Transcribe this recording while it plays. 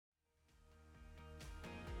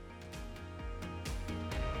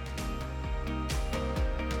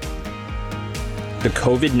The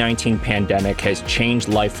COVID-19 pandemic has changed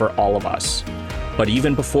life for all of us. But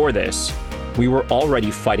even before this, we were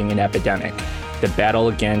already fighting an epidemic, the battle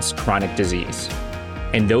against chronic disease.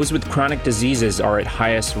 And those with chronic diseases are at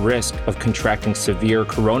highest risk of contracting severe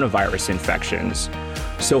coronavirus infections.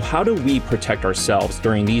 So how do we protect ourselves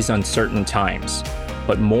during these uncertain times?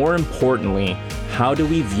 But more importantly, how do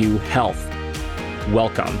we view health?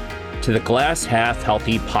 Welcome to the Glass Half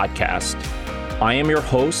Healthy podcast. I am your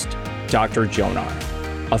host, Dr. Jonar,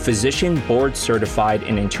 a physician board certified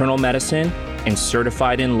in internal medicine and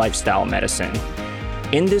certified in lifestyle medicine.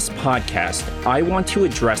 In this podcast, I want to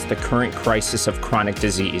address the current crisis of chronic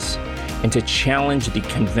disease and to challenge the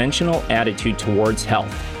conventional attitude towards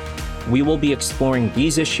health. We will be exploring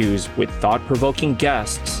these issues with thought-provoking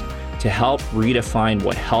guests to help redefine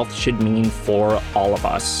what health should mean for all of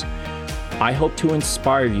us. I hope to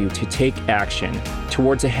inspire you to take action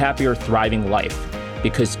towards a happier, thriving life,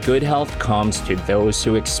 because good health comes to those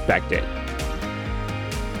who expect it.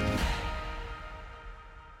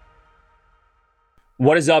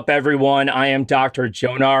 What is up, everyone? I am Dr.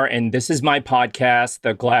 Jonar, and this is my podcast,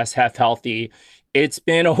 The Glass Half Healthy. It's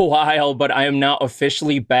been a while, but I am now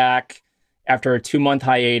officially back after a 2-month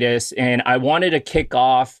hiatus, and I wanted to kick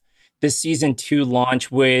off this season 2 launch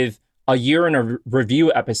with a year in a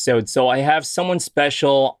review episode. So I have someone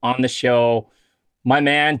special on the show, my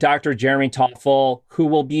man, Dr. Jeremy Toffel, who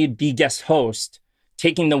will be the guest host,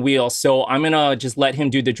 taking the wheel. So I'm going to just let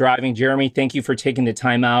him do the driving. Jeremy, thank you for taking the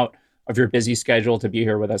time out of your busy schedule to be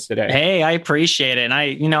here with us today. Hey, I appreciate it.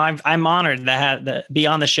 And I'm honored to be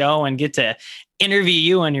on the show and get to interview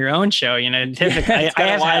you on your own show. Typically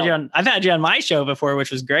I've had you on my show before,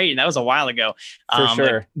 which was great. And that was a while ago. For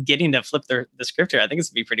sure. Getting to flip the script here, I think it's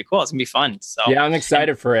gonna be pretty cool. It's gonna be fun. So yeah, I'm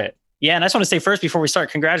excited for it. Yeah. And I just want to say first, before we start,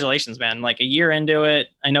 congratulations, man. Like a year into it,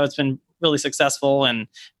 I know it's been really successful and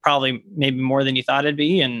probably maybe more than you thought it'd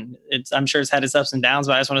be. And I'm sure it's had its ups and downs,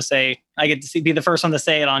 but I just want to say, I get to be the first one to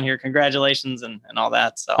say it on here. Congratulations and all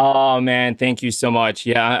that. So. Oh man, thank you so much.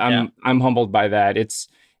 Yeah, I'm humbled by that. It's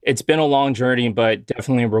been a long journey, but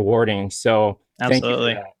definitely rewarding. So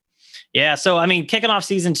absolutely. Thank you for that. Yeah. So, kicking off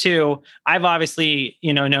season 2, I've obviously,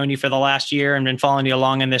 known you for the last year and been following you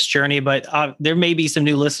along in this journey, but there may be some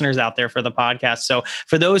new listeners out there for the podcast. So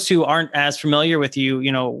for those who aren't as familiar with you,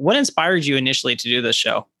 what inspired you initially to do this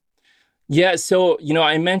show? Yeah. So,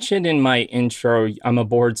 I mentioned in my intro, I'm a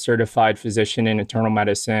board certified physician in internal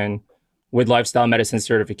medicine with lifestyle medicine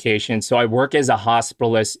certification. So I work as a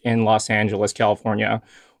hospitalist in Los Angeles, California,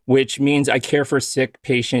 which means I care for sick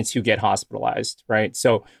patients who get hospitalized, right?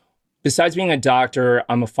 So besides being a doctor,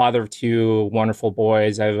 I'm a father of 2 wonderful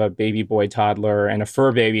boys. I have a baby boy toddler and a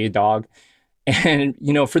fur baby dog. And,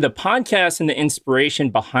 for the podcast and the inspiration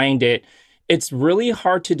behind it, it's really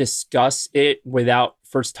hard to discuss it without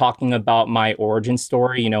first talking about my origin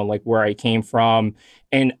story, like where I came from.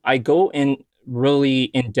 And I go in really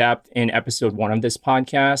in depth in episode 1 of this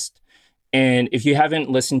podcast. And if you haven't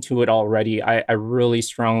listened to it already, I really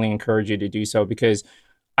strongly encourage you to do so, because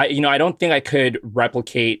I don't think I could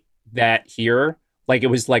replicate that here. Like it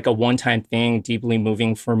was like a one-time thing, deeply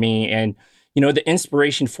moving for me. And, the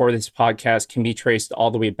inspiration for this podcast can be traced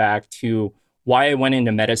all the way back to why I went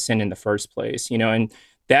into medicine in the first place, and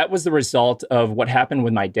that was the result of what happened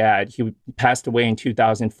with my dad. He passed away in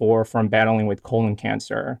 2004 from battling with colon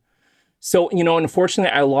cancer. So,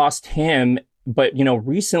 unfortunately, I lost him. But,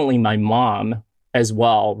 recently my mom as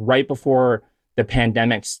well, right before the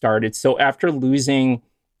pandemic started. So after losing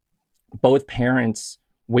both parents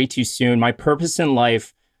way too soon, my purpose in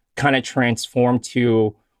life kind of transformed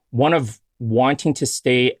to one of wanting to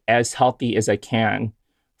stay as healthy as I can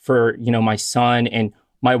for, my son. And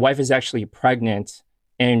my wife is actually pregnant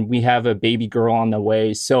and we have a baby girl on the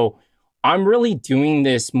way. So I'm really doing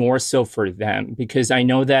this more so for them, because I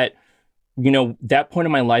know that that point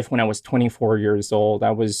in my life when I was 24 years old,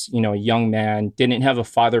 I was, a young man, didn't have a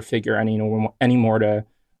father figure anymore to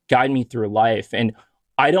guide me through life. And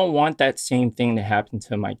I don't want that same thing to happen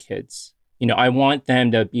to my kids. I want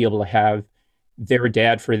them to be able to have their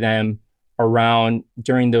dad for them around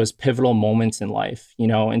during those pivotal moments in life,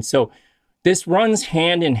 And so this runs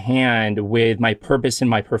hand in hand with my purpose in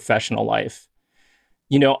my professional life.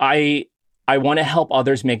 I want to help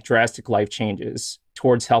others make drastic life changes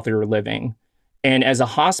towards healthier living. And as a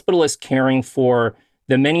hospitalist caring for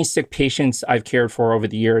the many sick patients I've cared for over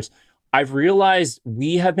the years, I've realized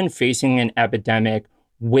we have been facing an epidemic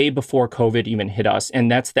way before COVID even hit us, and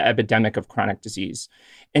that's the epidemic of chronic disease.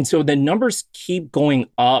 And so the numbers keep going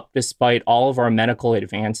up despite all of our medical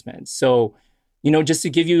advancements. So, just to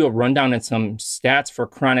give you a rundown on some stats for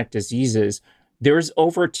chronic diseases, there's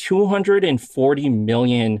over 240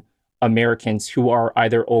 million Americans who are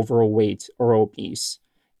either overweight or obese.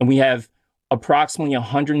 And we have approximately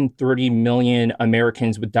 130 million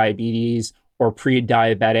Americans with diabetes or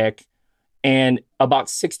pre-diabetic, and about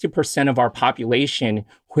 60% of our population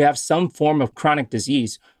who have some form of chronic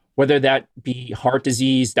disease, whether that be heart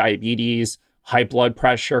disease, diabetes, high blood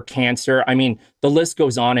pressure, cancer. I mean, the list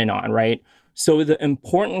goes on, right? So the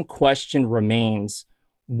important question remains,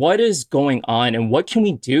 what is going on and what can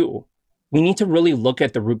we do? We need to really look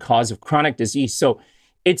at the root cause of chronic disease. So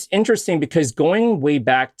it's interesting because going way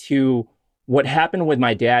back to what happened with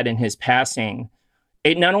my dad and his passing,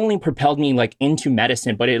 it not only propelled me like into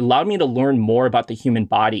medicine, but it allowed me to learn more about the human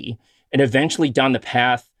body and eventually down the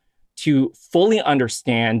path to fully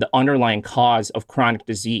understand the underlying cause of chronic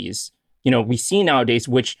disease. You know, we see nowadays,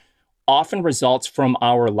 which often results from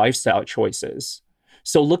our lifestyle choices.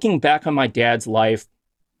 So looking back on my dad's life,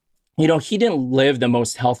 you know, he didn't live the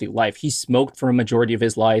most healthy life. He smoked for a majority of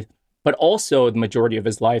his life, but also the majority of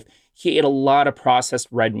his life, he ate a lot of processed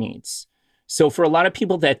red meats. So for a lot of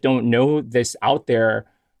people that don't know this out there,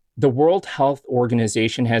 the World Health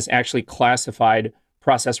Organization has actually classified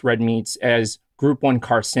processed red meats as group 1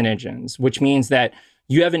 carcinogens, which means that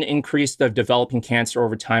you have an increase of developing cancer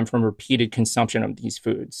over time from repeated consumption of these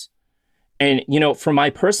foods. And, you know, for my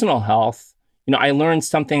personal health, you know, I learned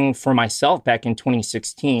something for myself back in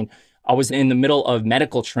 2016. I was in the middle of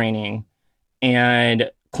medical training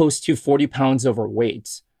and close to 40 pounds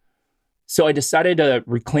overweight. So I decided to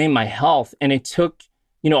reclaim my health, and it took,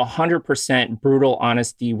 you know, 100% brutal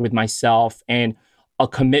honesty with myself and a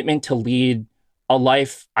commitment to lead a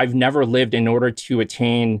life I've never lived in order to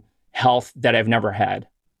attain health that I've never had.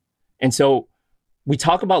 And so we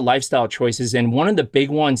talk about lifestyle choices, and one of the big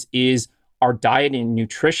ones is our diet and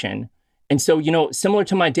nutrition. And so, you know, similar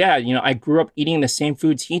to my dad, you know, I grew up eating the same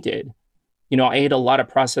foods he did. You know, I ate a lot of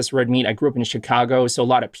processed red meat. I grew up in Chicago, so a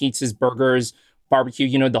lot of pizzas, burgers, barbecue,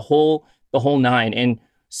 you know, the whole nine. And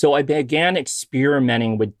so I began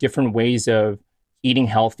experimenting with different ways of eating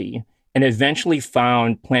healthy and eventually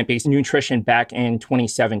found plant-based nutrition back in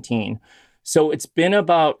 2017. So it's been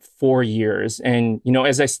about 4 years. And, you know,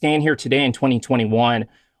 as I stand here today in 2021,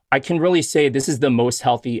 I can really say this is the most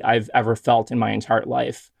healthy I've ever felt in my entire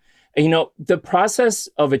life. And, you know, the process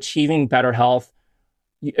of achieving better health,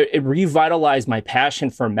 it revitalized my passion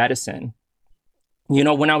for medicine. You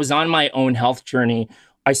know, when I was on my own health journey,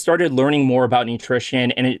 I started learning more about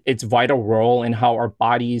nutrition and its vital role in how our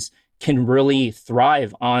bodies can really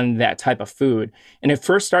thrive on that type of food. And it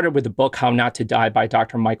first started with the book, How Not to Die by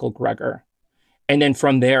Dr. Michael Greger. And then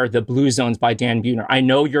from there, the Blue Zones by Dan Buettner. I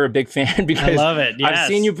know you're a big fan because I love it. Yes. I've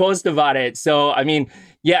seen you post about it. So, I mean,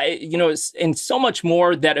 yeah, you know, and so much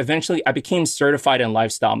more that eventually I became certified in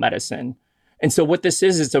lifestyle medicine. And so what this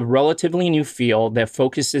is, it's a relatively new field that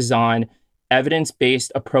focuses on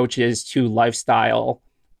evidence-based approaches to lifestyle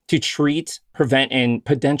to treat, prevent, and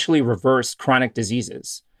potentially reverse chronic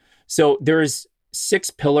diseases. So there's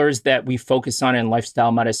 6 pillars that we focus on in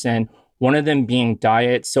lifestyle medicine. One of them being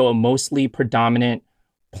diet, so a mostly predominant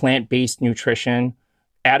plant-based nutrition.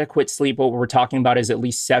 Adequate sleep, what we're talking about is at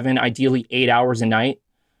least 7, ideally 8 hours a night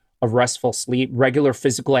of restful sleep. Regular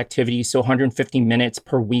physical activity, so 150 minutes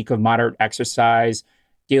per week of moderate exercise.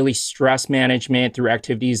 Daily stress management through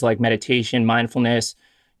activities like meditation, mindfulness.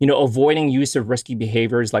 You know, avoiding use of risky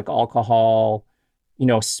behaviors like alcohol, you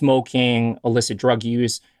know, smoking, illicit drug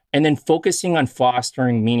use, and then focusing on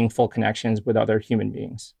fostering meaningful connections with other human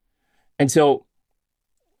beings. And so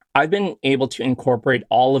I've been able to incorporate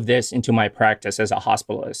all of this into my practice as a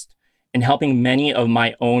hospitalist and helping many of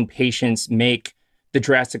my own patients make the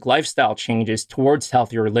drastic lifestyle changes towards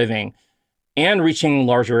healthier living and reaching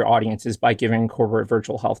larger audiences by giving corporate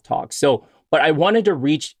virtual health talks. So, but I wanted to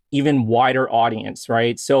reach even wider audience,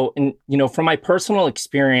 right? So, you know, from my personal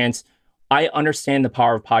experience, I understand the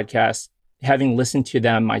power of podcasts, having listened to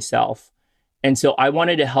them myself. And so I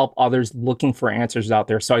wanted to help others looking for answers out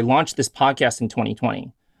there. So I launched this podcast in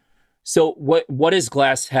 2020. So what is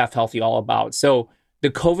Glass Half Healthy all about? So the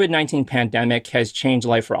COVID-19 pandemic has changed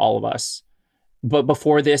life for all of us. But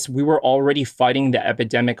before this, we were already fighting the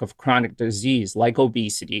epidemic of chronic disease like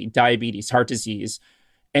obesity, diabetes, heart disease.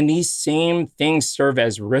 And these same things serve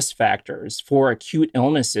as risk factors for acute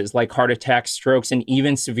illnesses like heart attacks, strokes, and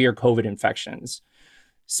even severe COVID infections.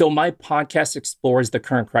 So my podcast explores the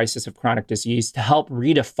current crisis of chronic disease to help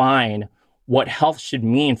redefine what health should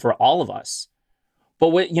mean for all of us. But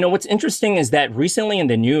what's interesting is that recently in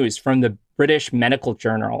the news from the British Medical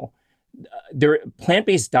Journal, their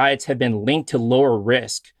plant-based diets have been linked to lower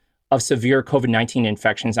risk of severe COVID-19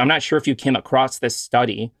 infections. I'm not sure if you came across this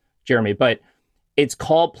study, Jeremy, but it's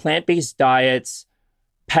called Plant-Based Diets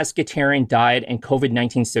Pescatarian Diet and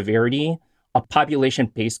COVID-19 Severity, a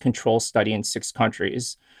population-based control study in 6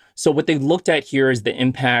 countries. So what they looked at here is the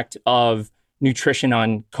impact of nutrition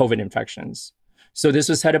on COVID infections. So this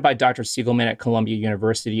was headed by Dr. Siegelman at Columbia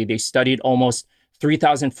University. They studied almost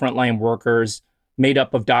 3,000 frontline workers made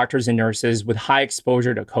up of doctors and nurses with high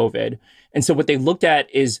exposure to COVID. And so what they looked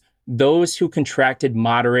at is those who contracted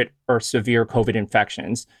moderate or severe COVID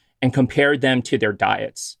infections and compared them to their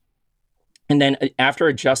diets. And then after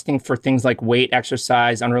adjusting for things like weight,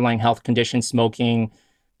 exercise, underlying health conditions, smoking,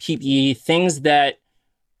 PPE, things that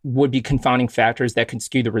would be confounding factors that could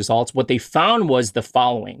skew the results, what they found was the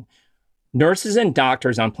following. Nurses and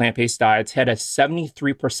doctors on plant-based diets had a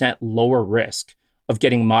 73% lower risk of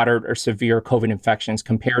getting moderate or severe COVID infections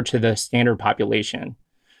compared to the standard population.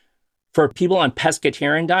 For people on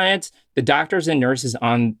pescatarian diets, the doctors and nurses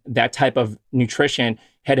on that type of nutrition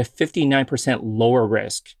had a 59% lower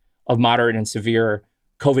risk of moderate and severe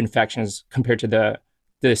COVID infections compared to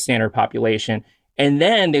the standard population. And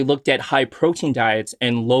then they looked at high protein diets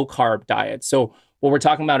and low carb diets. So what we're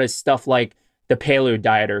talking about is stuff like the paleo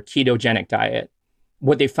diet or ketogenic diet.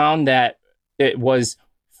 What they found that it was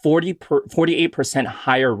 48%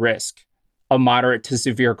 higher risk of moderate to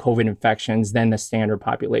severe COVID infections than the standard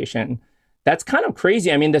population. That's kind of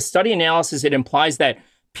crazy. I mean, the study analysis, it implies that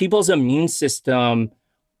people's immune system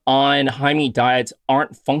on high meat diets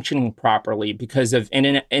aren't functioning properly because of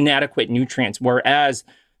inadequate nutrients, whereas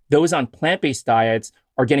those on plant-based diets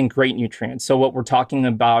are getting great nutrients. So what we're talking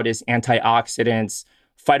about is antioxidants,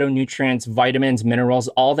 phytonutrients, vitamins, minerals,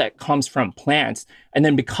 all that comes from plants. And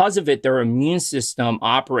then because of it, their immune system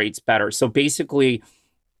operates better. So basically,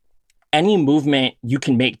 any movement you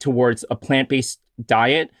can make towards a plant-based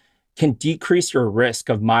diet can decrease your risk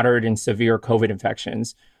of moderate and severe COVID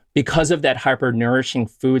infections because of that hyper-nourishing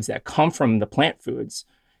foods that come from the plant foods.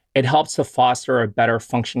 It helps to foster a better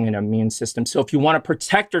functioning immune system. So if you want to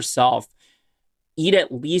protect yourself, eat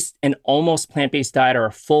at least an almost plant-based diet or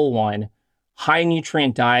a full one, high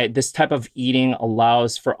nutrient diet. This type of eating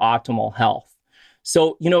allows for optimal health.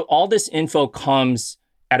 So, all this info comes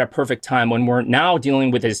at a perfect time when we're now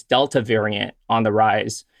dealing with this Delta variant on the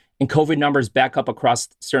rise and COVID numbers back up across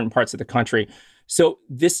certain parts of the country. So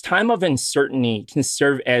this time of uncertainty can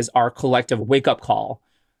serve as our collective wake-up call,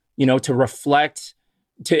 to reflect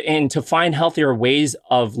and to find healthier ways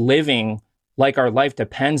of living like our life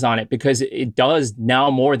depends on it, because it does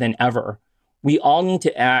now more than ever. We all need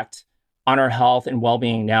to act on our health and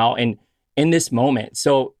well-being now and in this moment.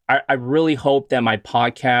 So I really hope that my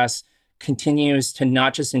podcast continues to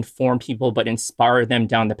not just inform people, but inspire them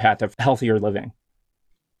down the path of healthier living.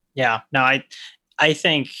 Yeah, no, I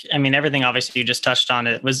think, everything obviously you just touched on,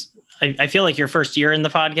 it was, I feel like your first year in the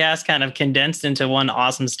podcast kind of condensed into one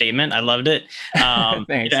awesome statement. I loved it.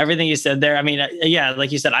 Thanks. Everything you said there. Yeah,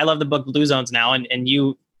 like you said, I love the book Blue Zones now. And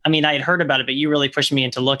you, I had heard about it, but you really pushed me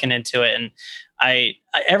into looking into it. And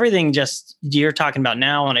everything just you're talking about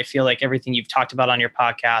now. And I feel like everything you've talked about on your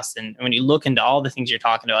podcast, and when you look into all the things you're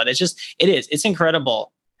talking about, it's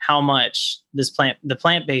incredible how much the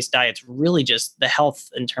plant-based diet's really just the health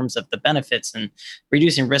in terms of the benefits and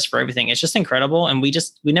reducing risk for everything. It's just incredible. And we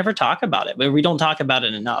never talk about it. We don't talk about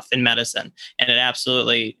it enough in medicine. And it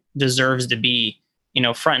absolutely deserves to be,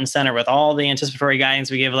 front and center with all the anticipatory guidance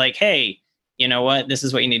we give, like, hey, you know what, this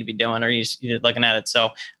is what you need to be doing, or you're looking at it. So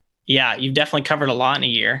yeah, you've definitely covered a lot in a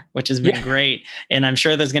year, which has been great. And I'm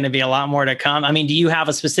sure there's going to be a lot more to come. Do you have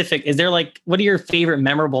what are your favorite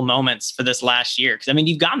memorable moments for this last year? Because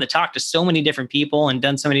you've gotten to talk to so many different people and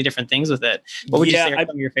done so many different things with it. What would you say are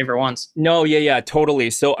some of your favorite ones? No, yeah, totally.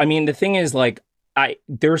 So, the thing is,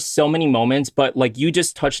 there's so many moments, but you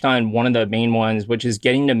just touched on one of the main ones, which is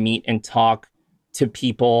getting to meet and talk to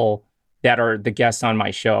people that are the guests on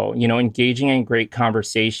my show, engaging in great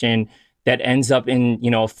conversation that ends up in,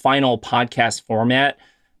 a final podcast format.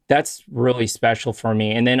 That's really special for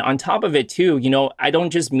me. And then on top of it too, I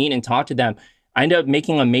don't just meet and talk to them. I end up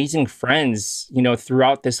making amazing friends,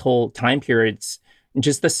 throughout this whole time period.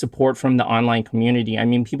 Just the support from the online community.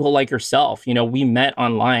 People like yourself, we met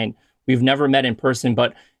online. We've never met in person,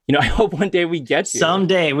 but I hope one day we get to.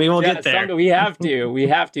 Someday we will get there. Someday we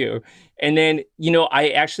have to. And then, I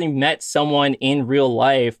actually met someone in real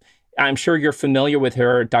life. I'm sure you're familiar with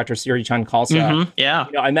her, Dr. Siri-Chan Khalsa. Mm-hmm, yeah.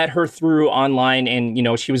 I met her through online,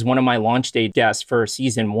 and, she was one of my launch day guests for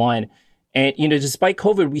season 1. And, despite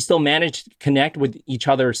COVID, we still managed to connect with each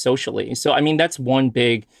other socially. So, that's one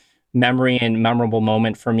big memory and memorable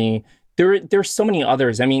moment for me. There's so many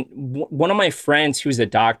others. One of my friends who's a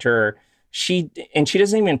doctor she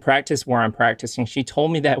doesn't even practice where I'm practicing. She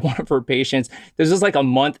told me that one of her patients, this was like a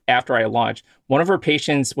month after I launched, one of her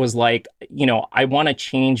patients was like, I want to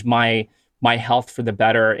change my health for the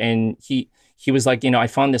better. And he was like, I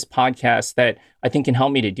found this podcast that I think can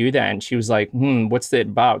help me to do that. And she was like, what's it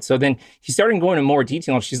about? So then he started going into more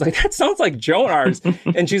detail. And she's like, that sounds like Jonar's.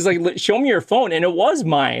 And she's like, show me your phone. And it was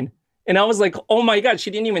mine. And I was like, oh my God, she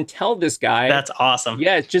didn't even tell this guy. That's awesome.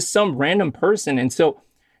 Yeah, it's just some random person. And so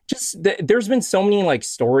there's been so many like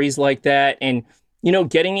stories like that. And,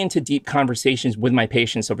 getting into deep conversations with my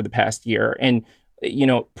patients over the past year and,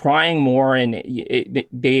 prying more, and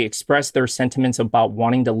they express their sentiments about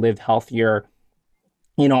wanting to live healthier.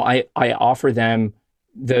 I offer them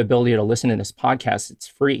the ability to listen to this podcast. It's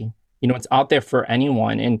free. It's out there for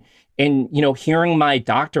anyone. And hearing my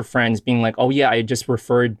doctor friends being like, oh yeah, I just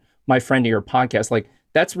referred my friend to your podcast. Like,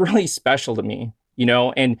 that's really special to me,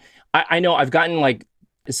 and I know I've gotten like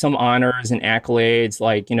some honors and accolades.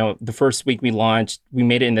 Like, the first week we launched, we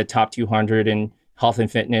made it in the top 200 in health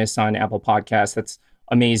and fitness on Apple Podcasts. That's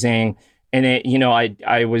amazing. And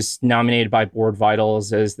I was nominated by Board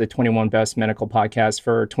Vitals as the 21 best medical podcasts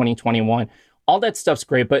for 2021. All that stuff's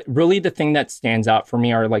great, but really the thing that stands out for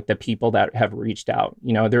me are like the people that have reached out.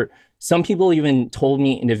 Some people even told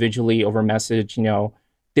me individually over message, the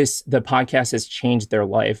podcast has changed their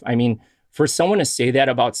life. I mean, for someone to say that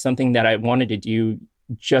about something that I wanted to do,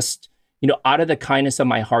 just, out of the kindness of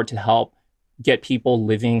my heart to help get people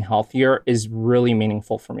living healthier is really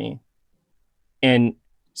meaningful for me. And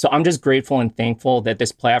so I'm just grateful and thankful that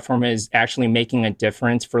this platform is actually making a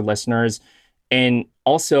difference for listeners. And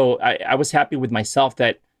also, I was happy with myself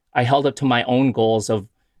that I held up to my own goals of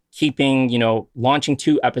keeping, launching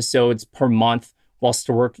 2 episodes per month while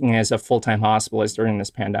still working as a full-time hospitalist during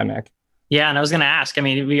this pandemic. Yeah. And I was going to ask, I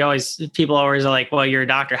mean, people always are like, well, you're a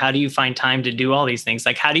doctor. How do you find time to do all these things?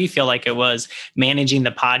 Like, how do you feel like it was managing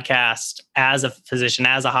the podcast as a physician,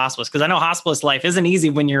 as a hospitalist? Because I know hospitalist life isn't easy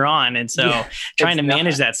when you're on. And so trying to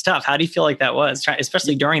manage that stuff, how do you feel like that was,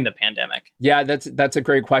 especially during the pandemic? Yeah, that's a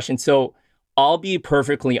great question. So I'll be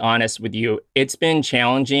perfectly honest with you. It's been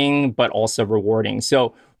challenging, but also rewarding.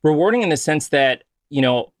 So rewarding in the sense that,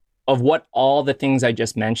 of what all the things I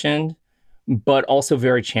just mentioned, but also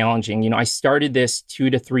very challenging. I started this 2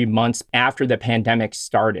 to 3 months after the pandemic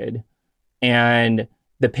started. And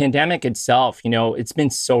the pandemic itself, it's been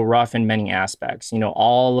so rough in many aspects,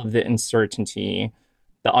 all of the uncertainty,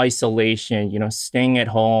 the isolation, staying at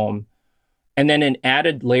home, and then an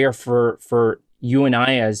added layer for you and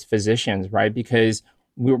I as physicians, right? Because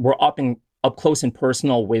we're up close and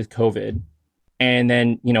personal with COVID. And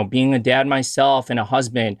then, being a dad myself and a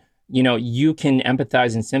husband, you can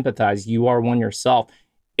empathize and sympathize. You are one yourself.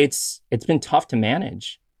 It's been tough to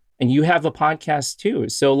manage, and you have a podcast too.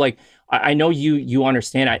 So like, I know you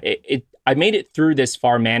understand. I made it through this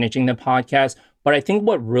far managing the podcast, but I think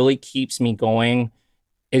what really keeps me going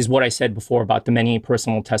is what I said before about the many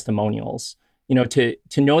personal testimonials. To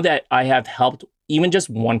know that I have helped even just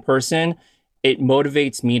one person, it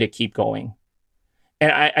motivates me to keep going.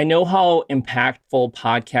 And I know how impactful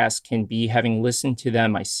podcasts can be, having listened to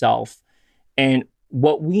them myself. And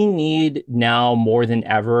what we need now more than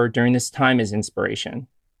ever during this time is inspiration.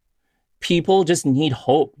 People just need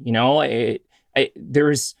hope.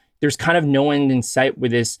 There's kind of no end in sight with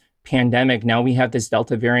this pandemic. Now we have this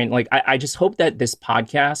Delta variant. Like, I just hope that this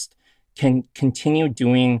podcast can continue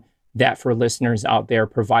doing that for listeners out there,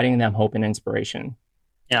 providing them hope and inspiration.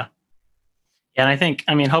 Yeah. Yeah, and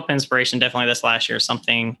I mean, hope and inspiration definitely this last year is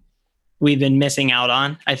something we've been missing out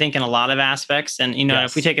on, I think, in a lot of aspects. And,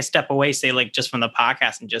 If we take a step away, say like just from the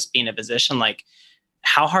podcast and just being a physician, like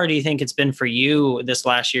how hard do you think it's been for you this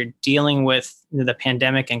last year dealing with the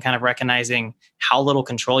pandemic and kind of recognizing how little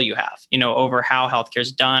control you have, over how healthcare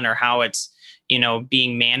is done or how it's,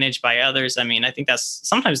 being managed by others? I mean, I think that's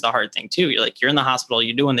sometimes the hard thing too. You're in the hospital,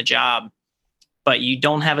 you're doing the job, but you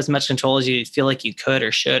don't have as much control as you feel like you could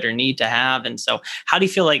or should or need to have. And so how do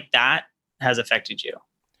you feel like that has affected you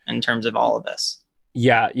in terms of all of this?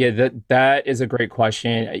 Yeah, that is a great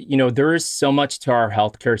question. There is so much to our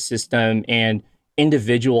healthcare system and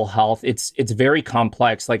individual health. It's very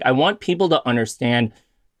complex. Like, I want people to understand,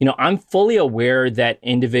 I'm fully aware that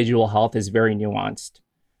individual health is very nuanced.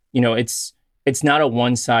 It's not a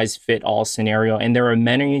one size fit all scenario. And there are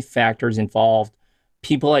many factors involved.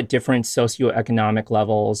 People at different socioeconomic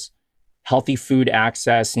levels, healthy food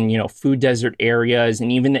access and, food desert areas,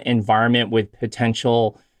 and even the environment with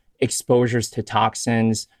potential exposures to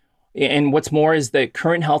toxins. And what's more is the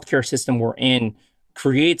current healthcare system we're in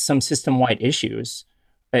creates some system-wide issues,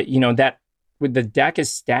 that with the deck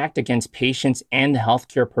is stacked against patients and the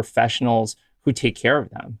healthcare professionals who take care of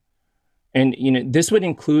them. And, this would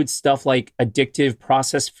include stuff like addictive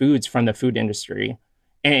processed foods from the food industry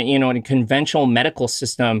and, in a conventional medical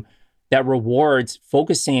system that rewards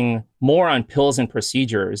focusing more on pills and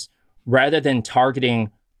procedures rather than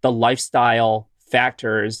targeting the lifestyle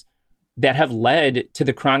factors that have led to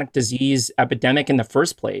the chronic disease epidemic in the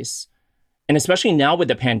first place. And especially now with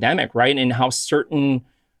the pandemic, right? And how certain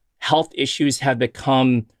health issues have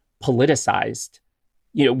become politicized.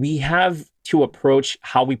 We have to approach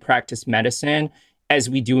how we practice medicine as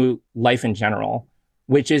we do life in general,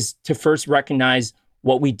 which is to first recognize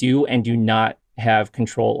what we do and do not have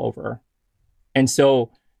control over. And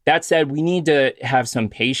so that said, we need to have some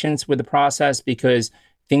patience with the process because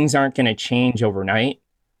things aren't going to change overnight.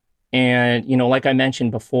 And, like I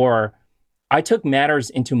mentioned before, I took matters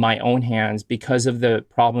into my own hands because of the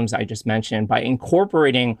problems I just mentioned by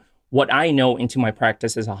incorporating what I know into my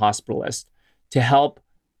practice as a hospitalist to help,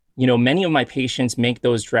 many of my patients make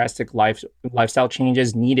those drastic lifestyle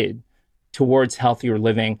changes needed towards healthier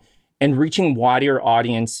living and reaching wider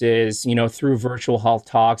audiences, through virtual health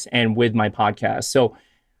talks and with my podcast. So,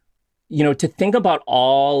 to think about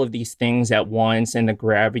all of these things at once and the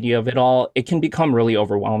gravity of it all, it can become really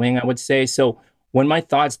overwhelming, I would say. So when my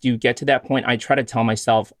thoughts do get to that point, I try to tell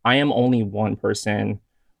myself, I am only one person.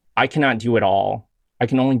 I cannot do it all. I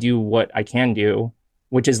can only do what I can do,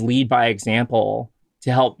 which is lead by example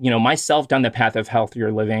to help, myself down the path of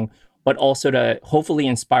healthier living, but also to hopefully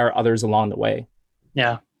inspire others along the way.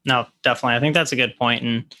 Yeah, no, definitely. I think that's a good point.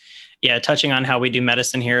 And yeah, touching on how we do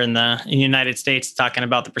medicine here in the United States, talking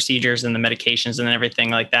about the procedures and the medications and everything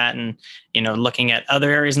like that. And, looking at other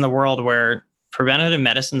areas in the world where preventative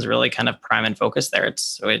medicine is really kind of prime and focus there.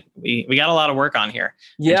 We got a lot of work on here.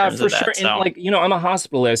 Yeah, for sure. So. And I'm a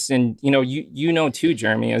hospitalist and, you know too,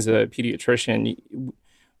 Jeremy, as a pediatrician,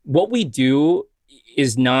 what we do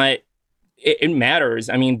is not, it matters.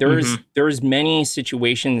 I mean, there's many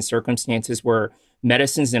situations and circumstances where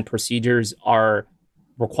medicines and procedures are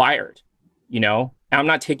required, I'm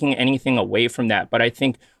not taking anything away from that, but I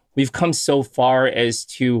think we've come so far as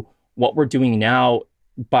to what we're doing now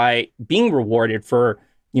by being rewarded for,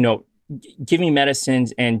 giving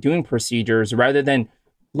medicines and doing procedures rather than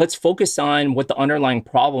let's focus on what the underlying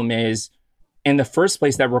problem is in the first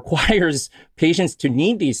place that requires patients to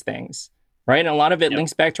need these things, right? And a lot of it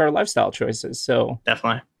links back to our lifestyle choices. So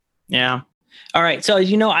definitely. Yeah. All right. So,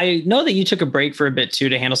 I know that you took a break for a bit too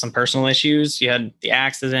to handle some personal issues. You had the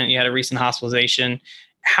accident, you had a recent hospitalization.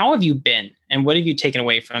 How have you been and what have you taken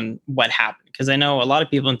away from what happened? Because I know a lot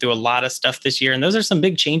of people went through a lot of stuff this year and those are some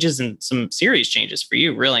big changes and some serious changes for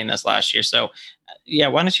you really in this last year. So yeah,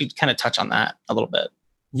 why don't you kind of touch on that a little bit?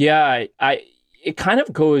 Yeah, it kind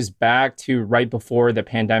of goes back to right before the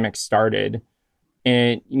pandemic started.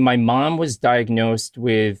 And my mom was diagnosed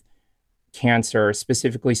with cancer,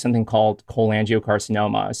 specifically something called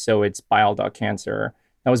cholangiocarcinoma. So it's bile duct cancer.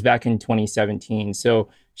 That was back in 2017. So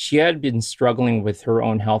she had been struggling with her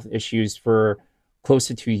own health issues for close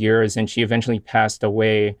to 2 years, and she eventually passed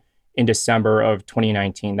away in December of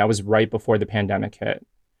 2019. That was right before the pandemic hit.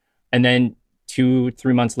 And then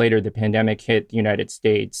 2-3 months later, the pandemic hit the United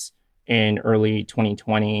States in early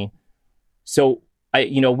 2020. So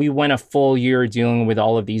we went a full year dealing with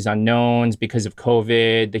all of these unknowns because of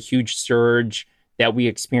COVID, the huge surge that we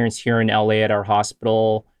experienced here in LA at our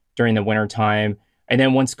hospital during the wintertime. And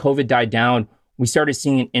then once COVID died down, we started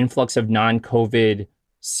seeing an influx of non-COVID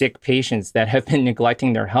sick patients that have been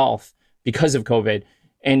neglecting their health because of COVID.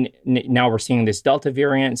 And now we're seeing this Delta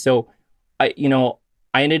variant. So, I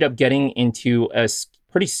ended up getting into a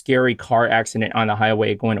pretty scary car accident on the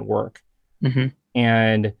highway going to work. Mm-hmm.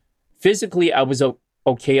 And physically, I was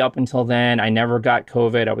okay up until then. I never got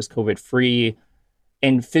COVID. I was COVID free.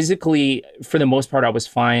 And physically, for the most part, I was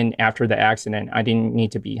fine after the accident. I didn't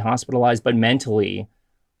need to be hospitalized, but mentally,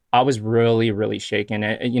 I was really, really shaken.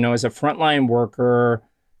 As a frontline worker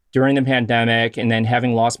during the pandemic and then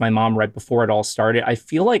having lost my mom right before it all started, I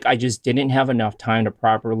feel like I just didn't have enough time to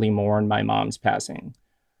properly mourn my mom's passing.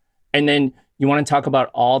 And then you want to talk about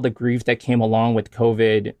all the grief that came along with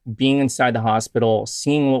COVID, being inside the hospital,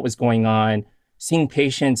 seeing what was going on, seeing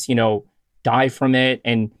patients, die from it.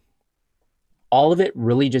 And all of it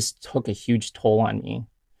really just took a huge toll on me.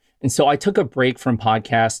 And so I took a break from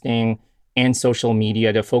podcasting and social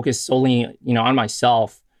media to focus solely, on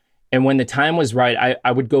myself. And when the time was right,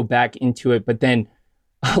 I would go back into it. But then,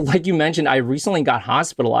 like you mentioned, I recently got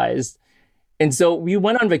hospitalized. And so we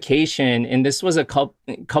went on vacation, and this was a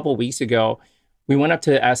couple weeks ago. We went up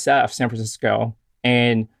to SF, San Francisco,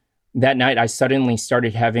 and that night I suddenly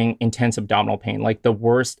started having intense abdominal pain, like the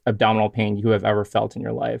worst abdominal pain you have ever felt in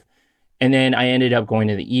your life. And then I ended up going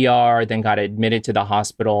to the ER, then got admitted to the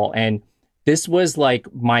hospital. And this was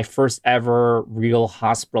like my first ever real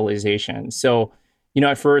hospitalization. So,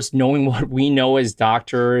 at first knowing what we know as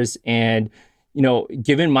doctors and,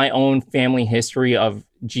 given my own family history of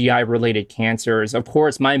GI related cancers, of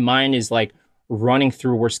course, my mind is like running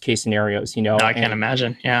through worst case scenarios, No, I can't and,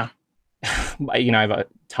 imagine. Yeah. I have a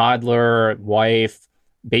toddler, wife,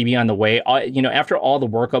 baby on the way. After all the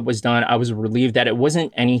workup was done, I was relieved that it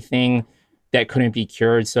wasn't anything that couldn't be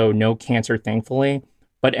cured. So no cancer, thankfully,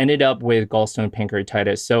 but ended up with gallstone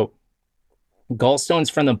pancreatitis. So gallstones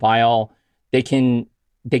from the bile, they can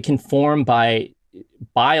form by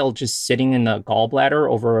bile just sitting in the gallbladder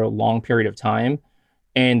over a long period of time,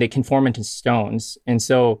 and they can form into stones. And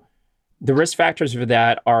so the risk factors for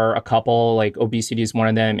that are a couple, like obesity is one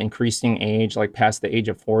of them, increasing age, like past the age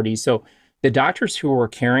of 40. So the doctors who were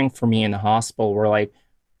caring for me in the hospital were like,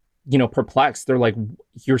 perplexed. They're like,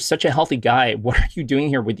 you're such a healthy guy. What are you doing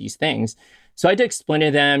here with these things? So I had to explain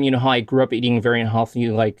to them, how I grew up eating very unhealthy,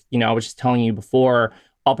 like, I was just telling you before,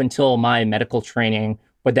 up until my medical training,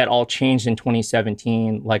 but that all changed in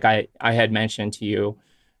 2017, like I had mentioned to you.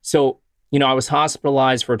 So, I was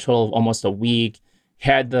hospitalized for a total of almost a week,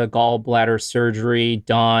 had the gallbladder surgery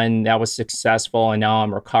done. That was successful, and now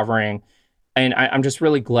I'm recovering. And I'm just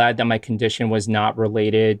really glad that my condition was not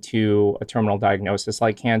related to a terminal diagnosis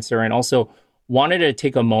like cancer. And also wanted to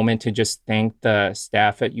take a moment to just thank the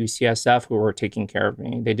staff at UCSF who were taking care of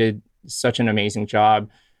me. They did such an amazing job.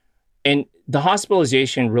 And the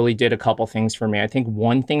hospitalization really did a couple things for me. I think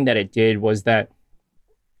one thing that it did was that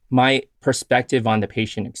my perspective on the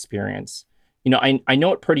patient experience. I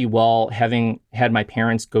know it pretty well, having had my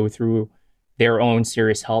parents go through their own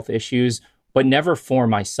serious health issues, but never for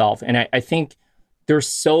myself. And I think there's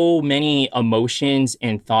so many emotions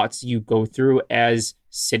and thoughts you go through as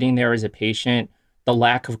sitting there as a patient, the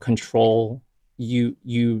lack of control you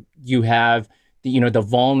have, the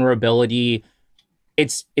vulnerability.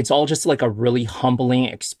 It's all just like a really humbling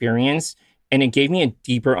experience. And it gave me a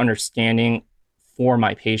deeper understanding for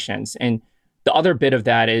my patients. And the other bit of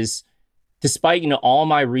that is, despite all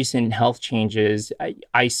my recent health changes,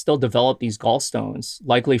 I still developed these gallstones,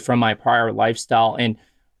 likely from my prior lifestyle. And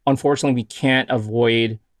unfortunately, we can't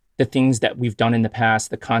avoid the things that we've done in the past,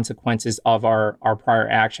 the consequences of our prior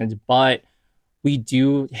actions. But we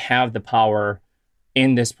do have the power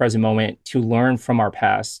in this present moment to learn from our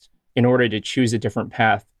past in order to choose a different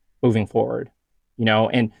path moving forward.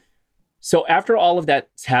 And so after all of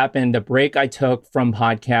that's happened, the break I took from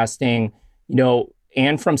podcasting,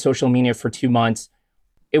 and from social media for 2 months,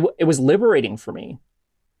 it was liberating for me.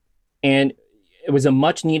 And it was a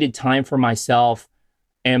much needed time for myself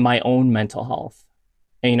and my own mental health.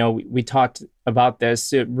 And, we talked about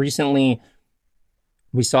this recently.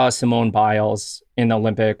 We saw Simone Biles in the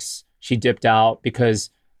Olympics. She dipped out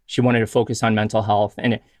because she wanted to focus on mental health.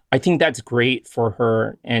 And I think that's great for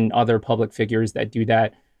her and other public figures that do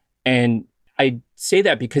that. And I say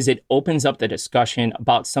that because it opens up the discussion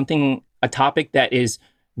about a topic that is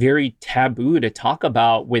very taboo to talk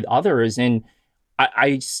about with others. And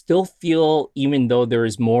I still feel, even though there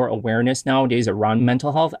is more awareness nowadays around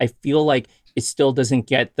mental health, I feel like it still doesn't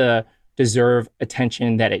get the deserved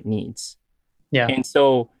attention that it needs. Yeah. And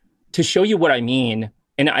so to show you what I mean,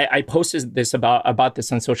 and I posted this about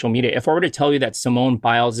this on social media, if I were to tell you that Simone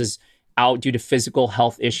Biles is out due to physical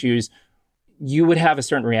health issues, you would have a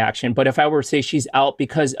certain reaction. But if I were to say she's out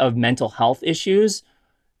because of mental health issues,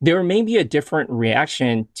 there may be a different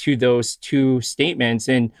reaction to those two statements.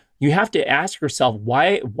 And you have to ask yourself,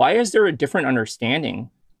 why is there a different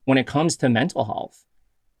understanding when it comes to mental health?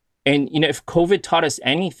 And, if COVID taught us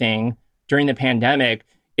anything during the pandemic,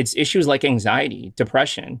 it's issues like anxiety,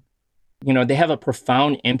 depression. They have a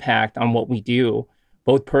profound impact on what we do,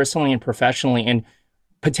 both personally and professionally, and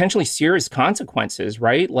potentially serious consequences,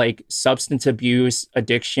 right? Like substance abuse,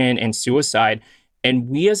 addiction, and suicide. And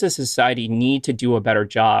we as a society need to do a better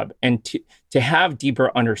job and to have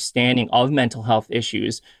deeper understanding of mental health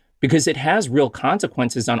issues, because it has real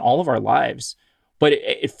consequences on all of our lives. But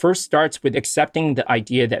it first starts with accepting the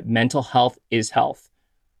idea that mental health is health.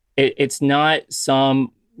 It's not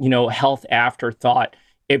some, health afterthought.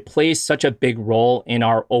 It plays such a big role in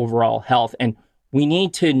our overall health. And we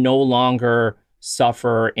need to no longer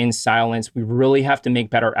suffer in silence. We really have to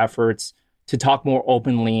make better efforts to talk more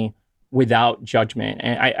openly without judgment.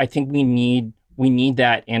 And I think we need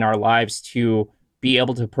that in our lives to be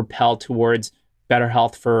able to propel towards better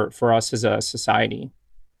health for us as a society.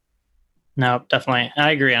 No, definitely.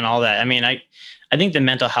 I agree on all that. I mean, I think the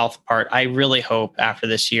mental health part, I really hope after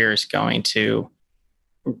this year is going to,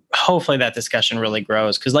 hopefully that discussion really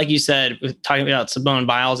grows. Because like you said, talking about Simone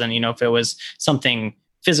Biles, and, if it was something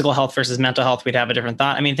physical health versus mental health, we'd have a different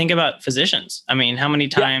thought. I mean, think about physicians. I mean, how many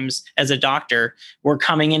times as a doctor, we're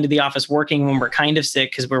coming into the office working when we're kind of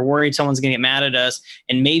sick because we're worried someone's going to get mad at us.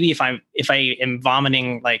 And maybe if I am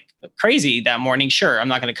vomiting like crazy that morning, sure, I'm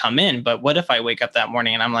not going to come in. But what if I wake up that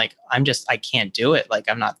morning and I'm like, I can't do it. Like,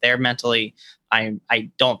 I'm not there mentally.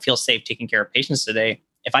 I don't feel safe taking care of patients today.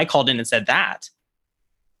 If I called in and said that,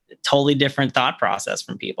 totally different thought process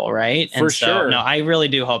from people, right? For sure. No, I really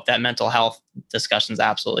do hope that mental health discussion is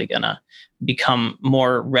absolutely going to become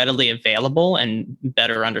more readily available and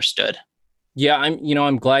better understood. Yeah,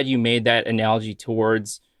 I'm glad you made that analogy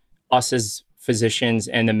towards us as physicians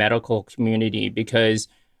and the medical community, because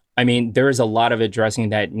I mean, there is a lot of addressing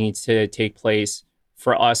that needs to take place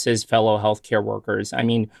for us as fellow healthcare workers. I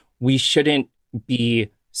mean, we shouldn't be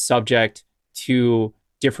subject to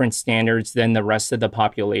different standards than the rest of the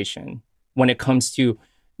population when it comes to,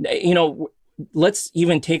 let's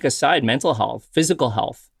even take aside mental health, physical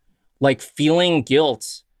health, like feeling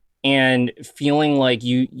guilt and feeling like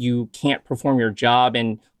you can't perform your job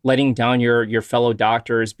and letting down your fellow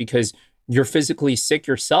doctors because you're physically sick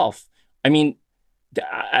yourself. I mean,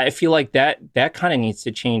 I feel like that kind of needs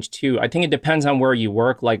to change too. I think it depends on where you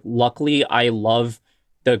work. Like, luckily, I love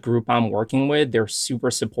the group I'm working with. They're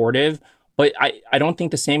super supportive. But I don't think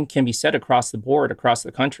the same can be said across the board, across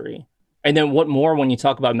the country. And then what more when you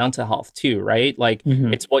talk about mental health too, right? Like,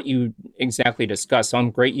 it's what you exactly discussed. So I'm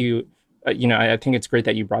great I think it's great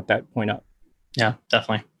that you brought that point up. Yeah,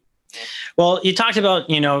 definitely. Well, you talked about,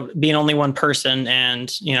 being only one person and,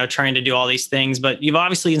 trying to do all these things, but you've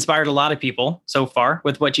obviously inspired a lot of people so far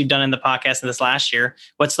with what you've done in the podcast in this last year.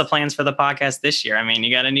 What's the plans for the podcast this year? I mean, you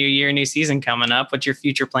got a new year, new season coming up. What's your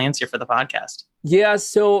future plans here for the podcast? Yeah.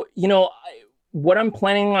 So, what I'm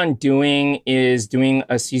planning on doing is doing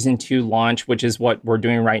a season 2 launch, which is what we're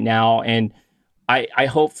doing right now. And I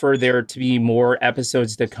hope for there to be more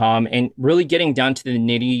episodes to come and really getting down to the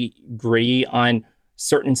nitty gritty on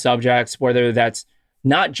certain subjects, whether that's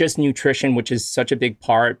not just nutrition, which is such a big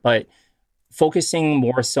part, but focusing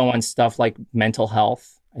more so on stuff like mental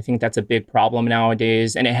health. I think that's a big problem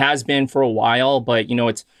nowadays. And it has been for a while, but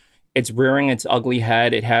it's rearing its ugly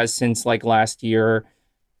head. It has since like last year.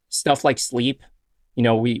 Stuff like sleep.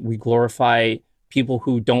 We glorify people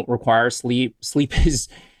who don't require sleep. Sleep is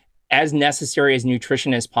as necessary as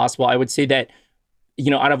nutrition as possible. I would say that,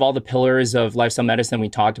 out of all the pillars of lifestyle medicine we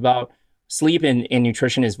talked about, sleep and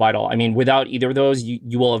nutrition is vital. I mean, without either of those,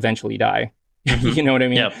 you will eventually die. You know what I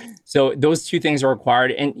mean? Yep. So those two things are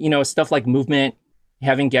required. And, stuff like movement,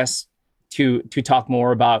 having guests to talk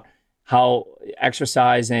more about how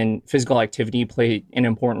exercise and physical activity play an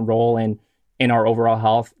important role in our overall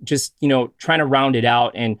health, just, trying to round it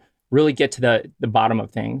out and really get to the bottom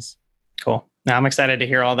of things. Cool. Now I'm excited to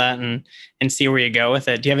hear all that and see where you go with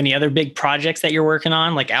it. Do you have any other big projects that you're working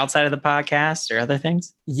on, like outside of the podcast or other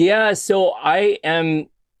things? Yeah. So I am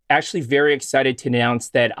actually very excited to announce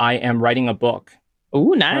that I am writing a book.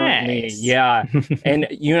 Ooh, nice. Yeah. And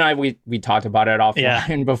you and I, we talked about it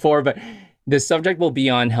offline before, but the subject will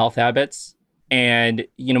be on health habits. And,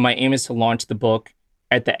 my aim is to launch the book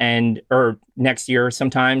at the end or next year,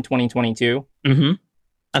 sometime 2022. Mm-hmm.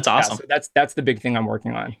 That's awesome. Yeah, so that's the big thing I'm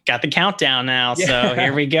working on. Got the countdown now. Yeah. So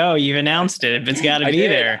here we go. You've announced it. It's got to be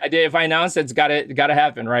there. I did. If I announce it, it's got to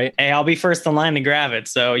happen, right? Hey, I'll be first in line to grab it.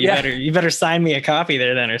 So you better sign me a copy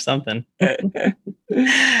there then or something.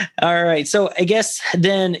 All right. So I guess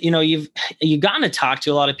then, you've gotten to talk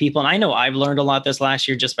to a lot of people, and I know I've learned a lot this last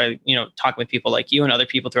year just by, talking with people like you and other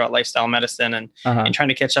people throughout lifestyle medicine and trying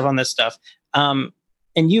to catch up on this stuff.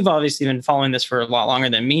 And you've obviously been following this for a lot longer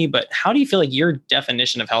than me, but how do you feel like your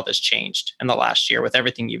definition of health has changed in the last year with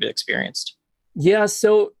everything you've experienced? Yeah.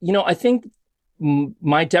 So, I think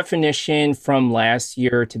my definition from last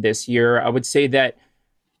year to this year, I would say that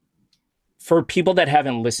for people that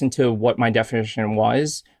haven't listened to what my definition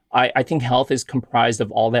was, I think health is comprised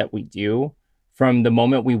of all that we do from the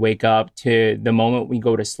moment we wake up to the moment we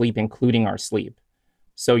go to sleep, including our sleep.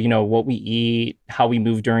 So, what we eat, how we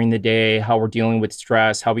move during the day, how we're dealing with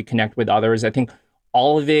stress, how we connect with others. I think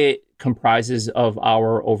all of it comprises of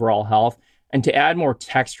our overall health. And to add more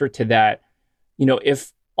texture to that,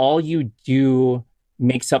 if all you do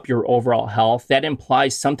makes up your overall health, that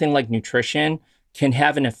implies something like nutrition can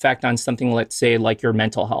have an effect on something, let's say, like your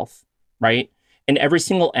mental health, right? And every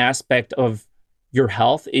single aspect of your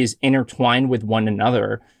health is intertwined with one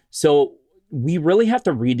another. So we really have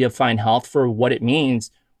to redefine health for what it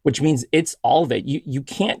means, which means it's all of it. You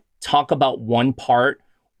can't talk about one part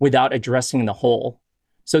without addressing the whole.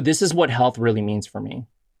 So this is what health really means for me.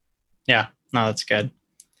 Yeah, no, that's good.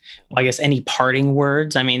 Well, I guess any parting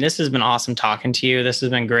words? I mean, this has been awesome talking to you. This has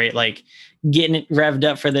been great, like getting it revved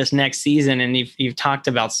up for this next season. And you've talked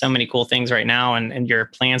about so many cool things right now and your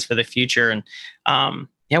plans for the future. And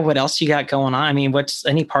yeah, what else you got going on? I mean, what's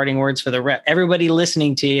any parting words for everybody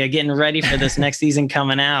listening to you, getting ready for this next season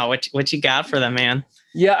coming out? What you got for them, man?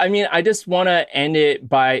 Yeah, I mean, I just want to end it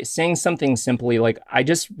by saying something simply. Like, I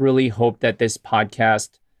just really hope that this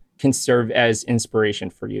podcast can serve as inspiration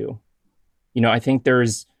for you. You know, I think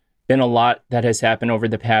there's been a lot that has happened over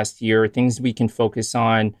the past year, things we can focus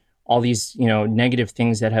on, all these, negative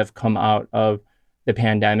things that have come out of the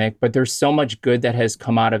pandemic, but there's so much good that has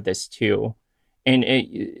come out of this too. And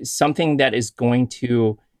something that is going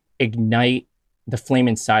to ignite the flame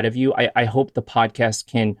inside of you. I hope the podcast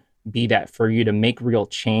can be that for you to make real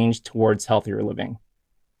change towards healthier living.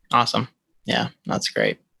 Awesome. Yeah, that's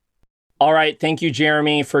great. All right. Thank you,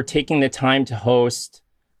 Jeremy, for taking the time to host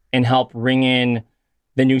and help ring in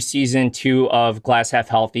the new season 2 of Glass Half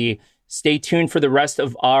Healthy. Stay tuned for the rest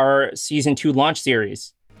of our season 2 launch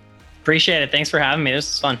series. Appreciate it. Thanks for having me. This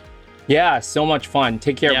was fun. Yeah, so much fun.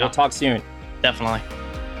 Take care. Yeah. We'll talk soon. Definitely.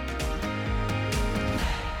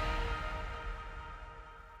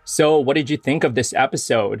 So what did you think of this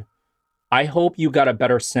episode? I hope you got a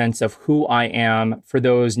better sense of who I am for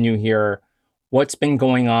those new here, what's been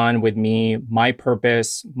going on with me, my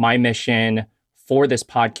purpose, my mission for this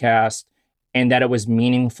podcast, and that it was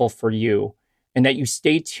meaningful for you, and that you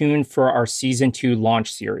stay tuned for our season 2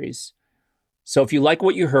 launch series. So if you like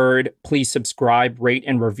what you heard, please subscribe, rate,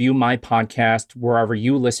 and review my podcast wherever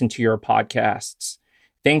you listen to your podcasts.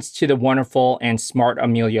 Thanks to the wonderful and smart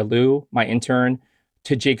Amelia Liu, my intern,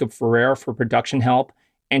 to Jacob Ferrer for production help,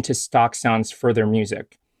 and to Stock Sounds for their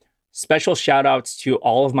music. Special shout outs to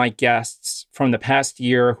all of my guests from the past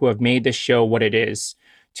year who have made this show what it is.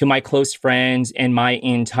 To my close friends and my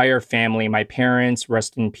entire family, my parents,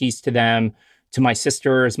 rest in peace to them, to my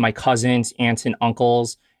sisters, my cousins, aunts, and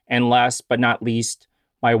uncles, and last but not least,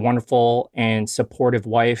 my wonderful and supportive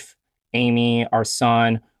wife, Amy, our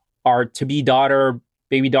son, our to-be daughter,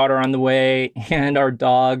 baby daughter on the way, and our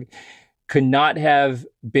dog. Could not have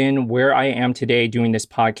been where I am today doing this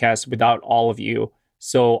podcast without all of you.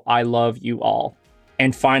 So I love you all.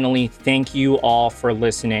 And finally, thank you all for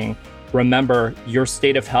listening. Remember, your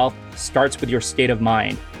state of health starts with your state of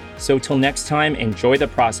mind. So till next time, enjoy the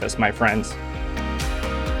process, my friends.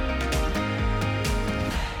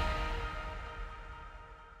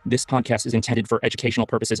 This podcast is intended for educational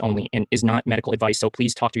purposes only and is not medical advice, so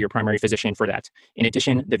please talk to your primary physician for that. In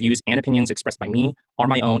addition, the views and opinions expressed by me are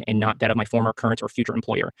my own and not that of my former, current, or future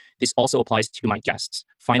employer. This also applies to my guests.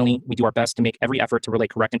 Finally, we do our best to make every effort to relay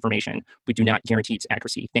correct information. We do not guarantee its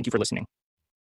accuracy. Thank you for listening.